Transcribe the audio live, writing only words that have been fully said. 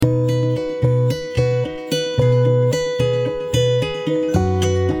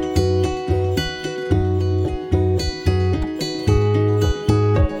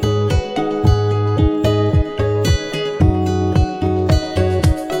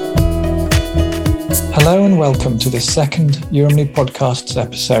Hello and welcome to the second Euromony Podcast's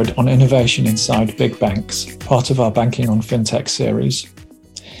episode on innovation inside big banks, part of our Banking on FinTech series.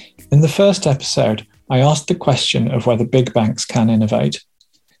 In the first episode, I asked the question of whether big banks can innovate.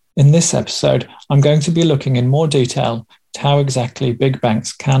 In this episode, I'm going to be looking in more detail at how exactly big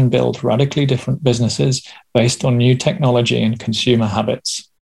banks can build radically different businesses based on new technology and consumer habits.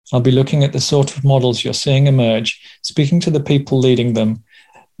 I'll be looking at the sort of models you're seeing emerge, speaking to the people leading them,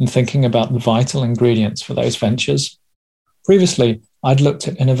 and thinking about the vital ingredients for those ventures. Previously, I'd looked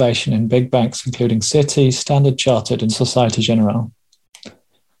at innovation in big banks, including Citi, Standard Chartered, and Societe Generale.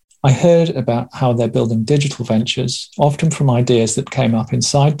 I heard about how they're building digital ventures, often from ideas that came up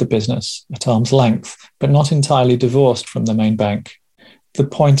inside the business at arm's length, but not entirely divorced from the main bank. The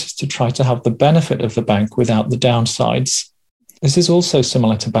point is to try to have the benefit of the bank without the downsides. This is also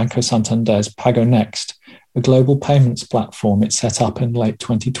similar to Banco Santander's PagoNxt, a global payments platform it set up in late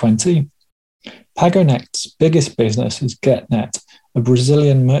 2020. PagoNext's biggest business is GetNet, a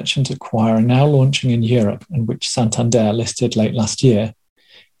Brazilian merchant acquirer now launching in Europe and which Santander listed late last year.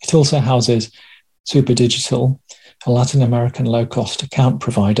 It also houses Superdigital, a Latin American low-cost account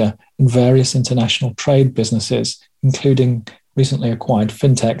provider, and various international trade businesses, including recently acquired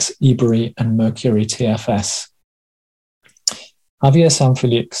fintechs Ebury and Mercury TFS. Javier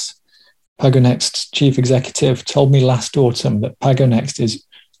Sanfelix, PagoNext's chief executive, told me last autumn that PagoNxt is,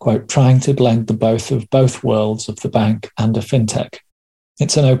 quote, trying to blend the both of both worlds of the bank and a fintech.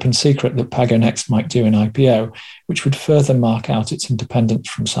 It's an open secret that PagoNxt might do an IPO, which would further mark out its independence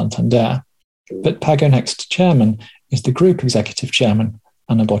from Santander. But PagoNxt chairman is the group executive chairman,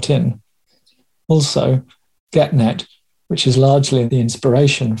 Ana Botín. Also, GetNet, which is largely the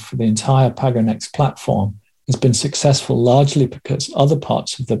inspiration for the entire PagoNxt platform, has been successful largely because other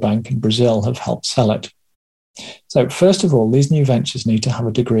parts of the bank in Brazil have helped sell it. So first of all, these new ventures need to have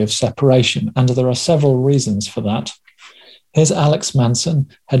a degree of separation, and there are several reasons for that. Here's Alex Manson,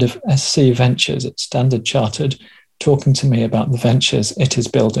 head of SC Ventures at Standard Chartered, talking to me about the ventures it is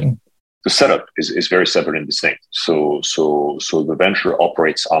building. The setup is very separate and distinct. So the venture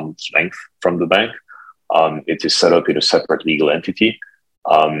operates arm's length from the bank. It is set up in a separate legal entity.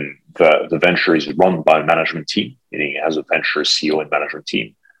 The venture is run by a management team, meaning it has a venture CEO and management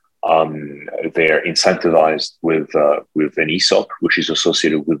team. They're incentivized with an ESOP, which is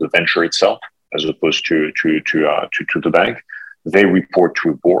associated with the venture itself, as opposed to the bank. They report to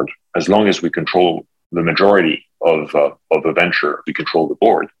a board. As long as we control the majority of a venture, we control the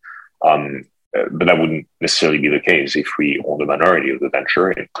board. But that wouldn't necessarily be the case if we own the minority of the venture.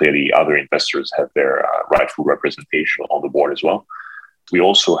 And clearly, other investors have their rightful representation on the board as well. We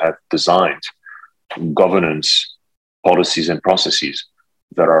also have designed governance policies and processes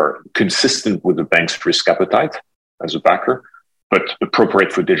that are consistent with the bank's risk appetite as a backer, but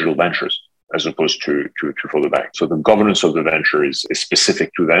appropriate for digital ventures as opposed to for the bank. So the governance of the venture is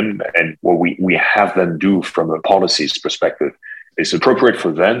specific to them, and what we have them do from a policies perspective is appropriate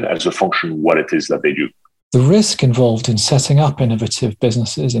for them as a function of what it is that they do. The risk involved in setting up innovative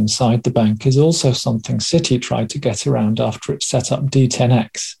businesses inside the bank is also something Citi tried to get around after it set up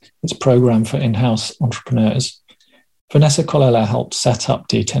D10X, its program for in-house entrepreneurs. Vanessa Colella helped set up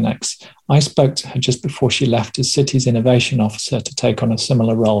D10X. I spoke to her just before she left as Citi's innovation officer to take on a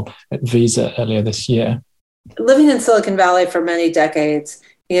similar role at Visa earlier this year. Living in Silicon Valley for many decades,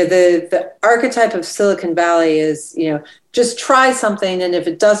 the archetype of Silicon Valley is, just try something, and if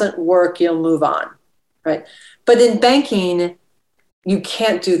it doesn't work, you'll move on. Right. But in banking, you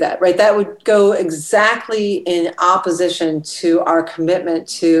can't do that, right? That would go exactly in opposition to our commitment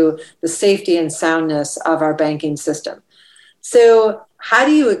to the safety and soundness of our banking system. So how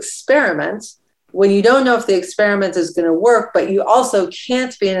do you experiment when you don't know if the experiment is going to work, but you also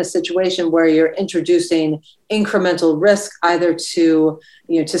can't be in a situation where you're introducing incremental risk either to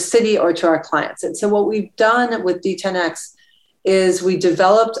Citi or to our clients? And so what we've done with D10X is we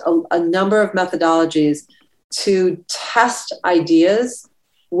developed a number of methodologies to test ideas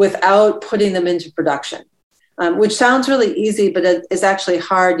without putting them into production, which sounds really easy, but it is actually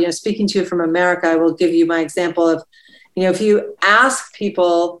hard. Speaking to you from America, I will give you my example of, if you ask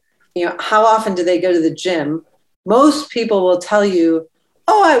people, how often do they go to the gym? Most people will tell you,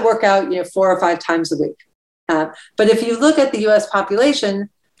 oh, I work out, 4 or 5 times a week. But if you look at the US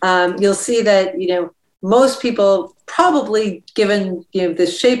population, you'll see that, most people probably, given the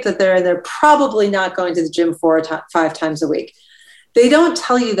shape that they're in, they're probably not going to the gym 4 or 5 times a week. They don't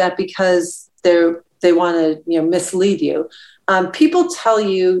tell you that because they want to mislead you. People tell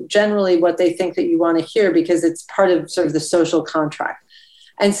you generally what they think that you want to hear because it's part of sort of the social contract.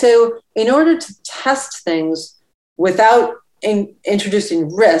 And so in order to test things without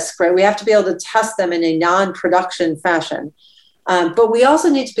introducing risk, right? We have to be able to test them in a non-production fashion. But we also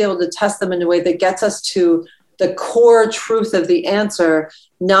need to be able to test them in a way that gets us to the core truth of the answer,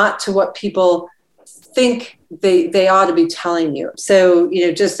 not to what people think they ought to be telling you. So,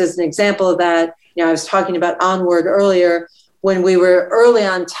 just as an example of that, I was talking about Onward earlier. When we were early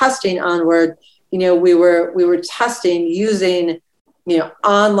on testing Onward, we were testing using,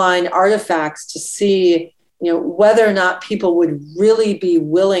 online artifacts to see, whether or not people would really be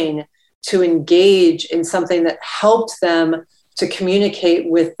willing to engage in something that helped them to communicate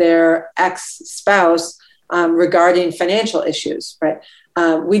with their ex-spouse regarding financial issues, right?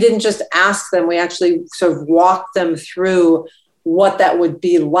 We didn't just ask them, we actually sort of walked them through what that would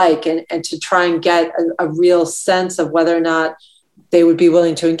be like and to try and get a real sense of whether or not they would be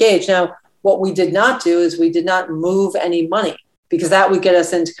willing to engage. Now, what we did not do is we did not move any money, because that would get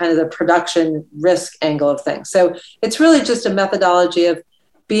us into kind of the production risk angle of things. So it's really just a methodology of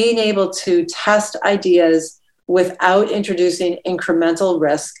being able to test ideas without introducing incremental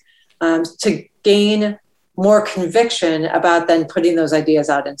risk to gain more conviction about then putting those ideas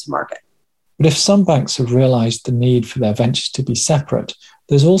out into market. But if some banks have realized the need for their ventures to be separate,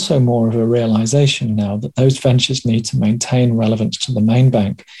 there's also more of a realization now that those ventures need to maintain relevance to the main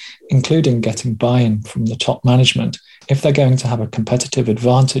bank, including getting buy-in from the top management if they're going to have a competitive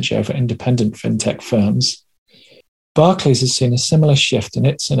advantage over independent fintech firms. Barclays has seen a similar shift in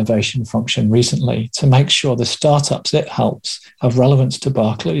its innovation function recently to make sure the startups it helps have relevance to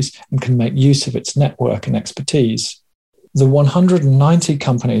Barclays and can make use of its network and expertise. The 190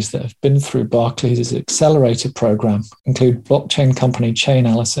 companies that have been through Barclays' accelerator program include blockchain company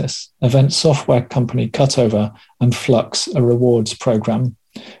Chainalysis, event software company Cutover, and Flux, a rewards program.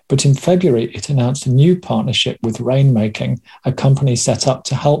 But in February, it announced a new partnership with Rainmaking, a company set up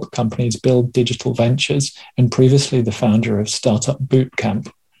to help companies build digital ventures, and previously the founder of Startup Bootcamp.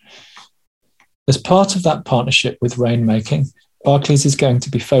 As part of that partnership with Rainmaking, Barclays is going to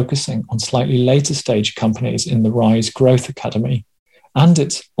be focusing on slightly later stage companies in the Rise Growth Academy. And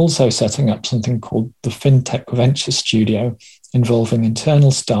it's also setting up something called the FinTech Venture Studio, involving internal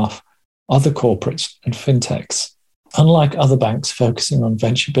staff, other corporates, and fintechs. Unlike other banks focusing on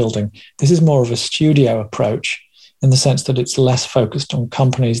venture building, this is more of a studio approach in the sense that it's less focused on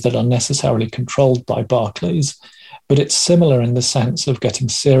companies that are necessarily controlled by Barclays, but it's similar in the sense of getting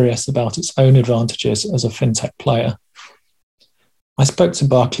serious about its own advantages as a fintech player. I spoke to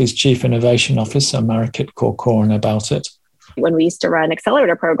Barclays Chief Innovation Officer, Marikit Corcoran, about it. When we used to run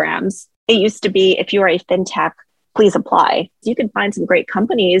accelerator programs, it used to be, if you are a fintech, please apply. You can find some great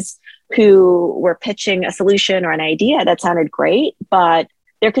companies who were pitching a solution or an idea that sounded great, but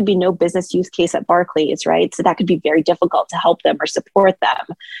there could be no business use case at Barclays, right? So that could be very difficult to help them or support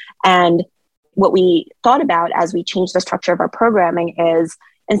them. And what we thought about as we changed the structure of our programming is,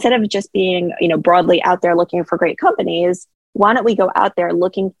 instead of just being, broadly out there looking for great companies, why don't we go out there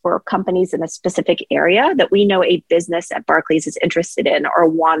looking for companies in a specific area that we know a business at Barclays is interested in or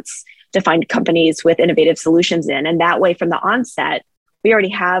wants to find companies with innovative solutions in. And that way, from the onset, we already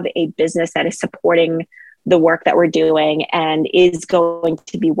have a business that is supporting the work that we're doing and is going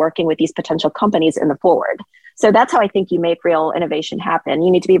to be working with these potential companies in the forward. So that's how I think you make real innovation happen.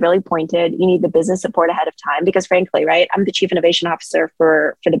 You need to be really pointed. You need the business support ahead of time, because frankly, right, I'm the Chief Innovation Officer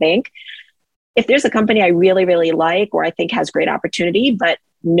for the bank. If there's a company I really, really like or I think has great opportunity, but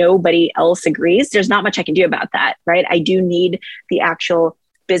nobody else agrees, there's not much I can do about that, right? I do need the actual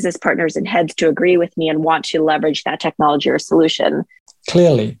business partners and heads to agree with me and want to leverage that technology or solution.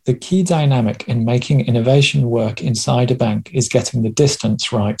 Clearly, the key dynamic in making innovation work inside a bank is getting the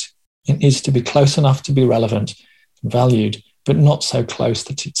distance right. It needs to be close enough to be relevant and valued, but not so close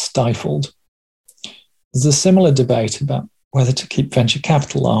that it's stifled. There's a similar debate about whether to keep venture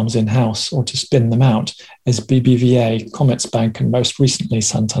capital arms in-house or to spin them out, as BBVA, Commerzbank, and most recently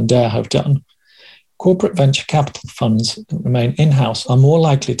Santander have done. Corporate venture capital funds that remain in-house are more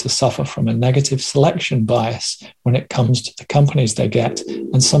likely to suffer from a negative selection bias when it comes to the companies they get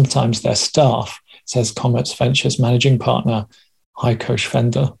and sometimes their staff, says Commerzventure's managing partner, Heiko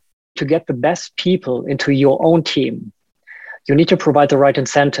Schwender. To get the best people into your own team, you need to provide the right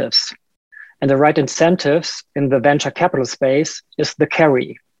incentives. And the right incentives in the venture capital space is the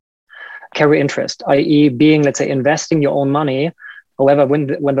carry interest, i.e. being, let's say, investing your own money. However,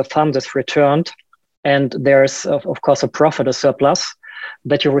 when the fund is returned and there's, of course, a profit, a surplus,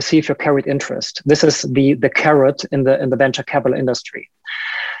 that you receive your carried interest. This is the carrot in the venture capital industry.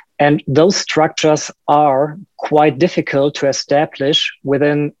 And those structures are quite difficult to establish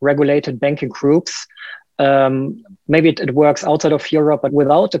within regulated banking groups. Maybe it works outside of Europe, but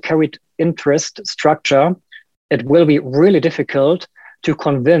without a carried interest structure, it will be really difficult to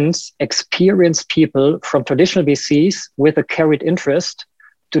convince experienced people from traditional VCs with a carried interest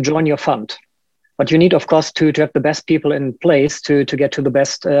to join your fund. But you need, of course, to have the best people in place to get to the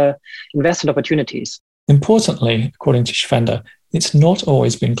best investment opportunities. Importantly, according to Shvenda, it's not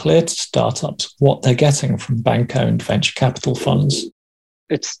always been clear to startups what they're getting from bank-owned venture capital funds.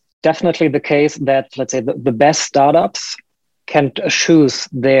 It's definitely the case that, let's say, the best startups can choose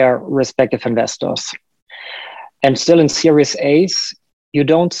their respective investors. And still in Series A's, you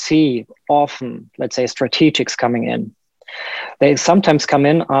don't see often, let's say, strategics coming in. They sometimes come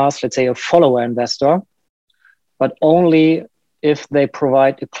in as, let's say, a follower investor, but only if they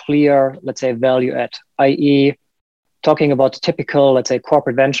provide a clear, let's say, value add, i.e., talking about typical, let's say,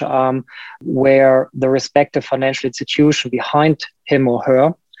 corporate venture arm, where the respective financial institution behind him or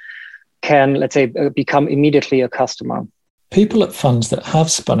her can, let's say, become immediately a customer. People at funds that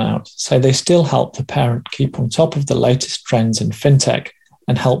have spun out say they still help the parent keep on top of the latest trends in fintech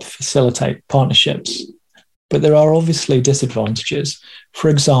and help facilitate partnerships. But there are obviously disadvantages. For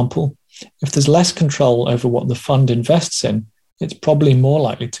example, if there's less control over what the fund invests in, it's probably more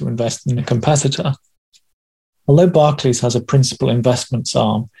likely to invest in a competitor. Although Barclays has a principal investments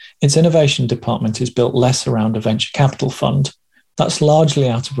arm, its innovation department is built less around a venture capital fund. That's largely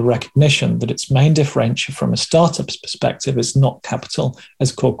out of a recognition that its main differentiator from a startup's perspective is not capital,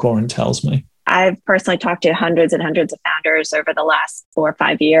 as Corcoran tells me. I've personally talked to hundreds and hundreds of founders over the last 4 or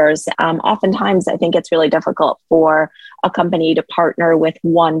 5 years. Oftentimes, I think it's really difficult for a company to partner with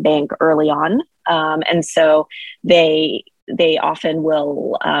one bank early on. And so they often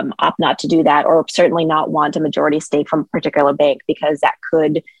will opt not to do that, or certainly not want a majority stake from a particular bank, because that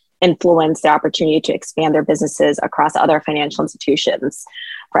could influence the opportunity to expand their businesses across other financial institutions.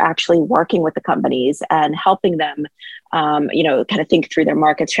 For actually working with the companies and helping them, kind of think through their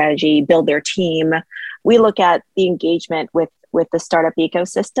market strategy, build their team. We look at the engagement with the startup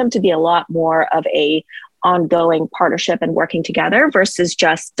ecosystem to be a lot more of a ongoing partnership and working together versus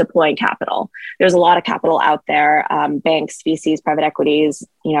just deploying capital. There's a lot of capital out there, banks, VCs, private equities,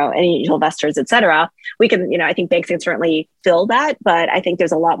 angel investors, et cetera. We can, I think banks can certainly fill that, but I think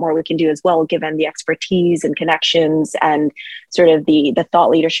there's a lot more we can do as well, given the expertise and connections and sort of the thought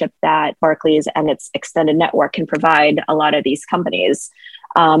leadership that Barclays and its extended network can provide a lot of these companies.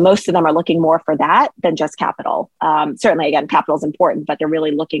 Most of them are looking more for that than just capital. Certainly, again, capital is important, but they're really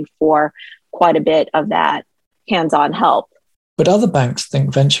looking for quite a bit of that hands-on help. But other banks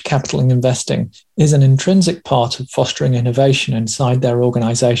think venture capital investing is an intrinsic part of fostering innovation inside their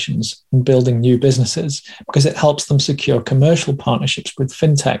organizations and building new businesses, because it helps them secure commercial partnerships with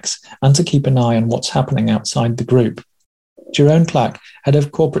fintechs and to keep an eye on what's happening outside the group. Jeroen Klak, head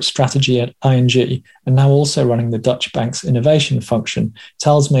of corporate strategy at ING, and now also running the Dutch bank's innovation function,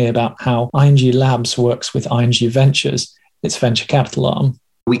 tells me about how ING Labs works with ING Ventures, its venture capital arm.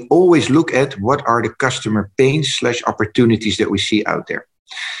 We always look at what are the customer pains/opportunities that we see out there.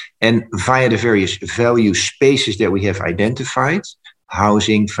 And via the various value spaces that we have identified,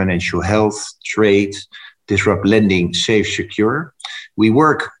 housing, financial health, trade, disrupt lending, safe, secure, we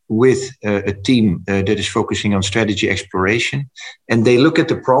work with a team that is focusing on strategy exploration. And they look at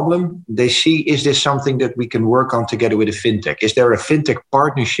the problem. They see, is there something that we can work on together with a fintech? Is there a fintech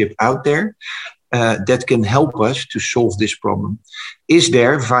partnership out there that can help us to solve this problem? Is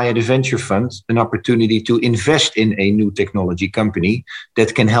there, via the venture fund, an opportunity to invest in a new technology company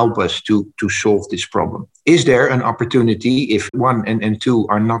that can help us to solve this problem? Is there an opportunity, if 1 and 2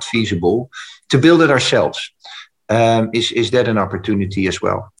 are not feasible, to build it ourselves? Is that an opportunity as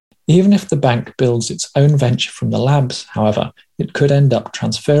well? Even if the bank builds its own venture from the labs, however, it could end up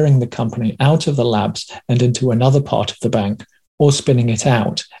transferring the company out of the labs and into another part of the bank, or spinning it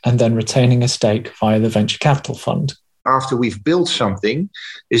out and then retaining a stake via the venture capital fund. After we've built something,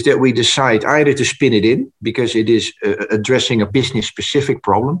 is that we decide either to spin it in because it is addressing a business-specific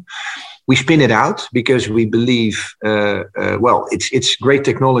problem. We spin it out because we believe, it's great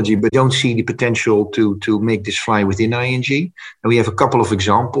technology, but don't see the potential to make this fly within ING. And we have a couple of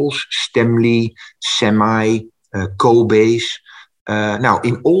examples: Stemly, Semi, Cobase. Now,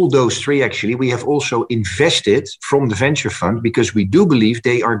 in all those 3, actually, we have also invested from the venture fund because we do believe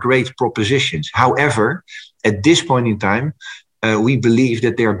they are great propositions. However, at this point in time, we believe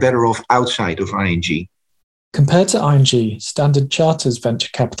that they are better off outside of ING. Compared to ING, Standard Chartered's venture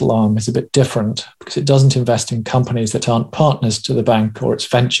capital arm is a bit different because it doesn't invest in companies that aren't partners to the bank or its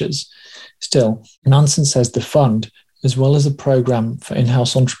ventures. Still, Nansen says the fund, as well as a program for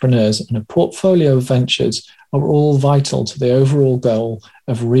in-house entrepreneurs and a portfolio of ventures, are all vital to the overall goal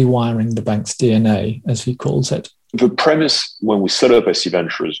of rewiring the bank's DNA, as he calls it. The premise when we set up SC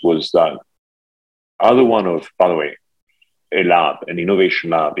Ventures was that either one of, by the way, a lab, an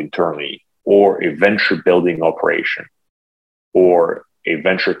innovation lab internally, or a venture building operation, or a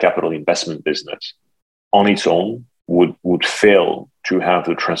venture capital investment business on its own would fail to have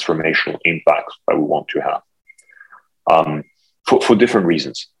the transformational impact that we want to have, for different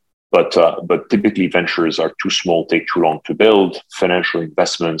reasons. But typically ventures are too small, take too long to build. Financial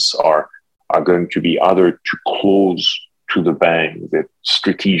investments are going to be either too close to the bank, they're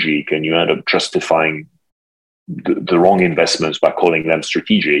strategic, and you end up justifying the wrong investments by calling them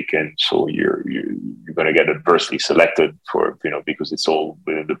strategic, and so you're going to get adversely selected for, because it's all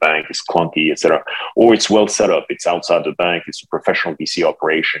within the bank, it's clunky, etc. Or it's well set up, it's outside the bank, it's a professional VC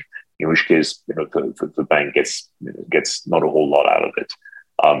operation, in which case the bank gets not a whole lot out of it.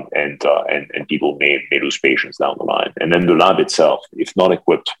 And people may lose patience down the line. And then the lab itself, if not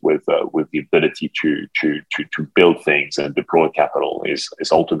equipped with the ability to build things and deploy capital, is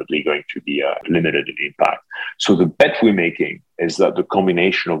ultimately going to be limited in impact. So the bet we're making is that the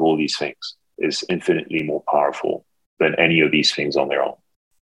combination of all these things is infinitely more powerful than any of these things on their own.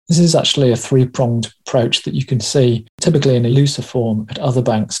 This is actually a three-pronged approach that you can see typically in a looser form at other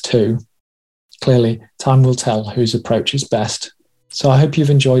banks too. Clearly, time will tell whose approach is best. So I hope you've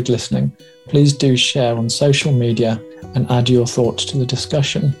enjoyed listening. Please do share on social media and add your thoughts to the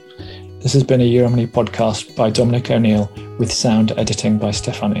discussion. This has been a Euromony podcast by Dominic O'Neill with sound editing by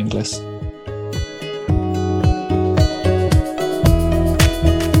Stefan Inglis.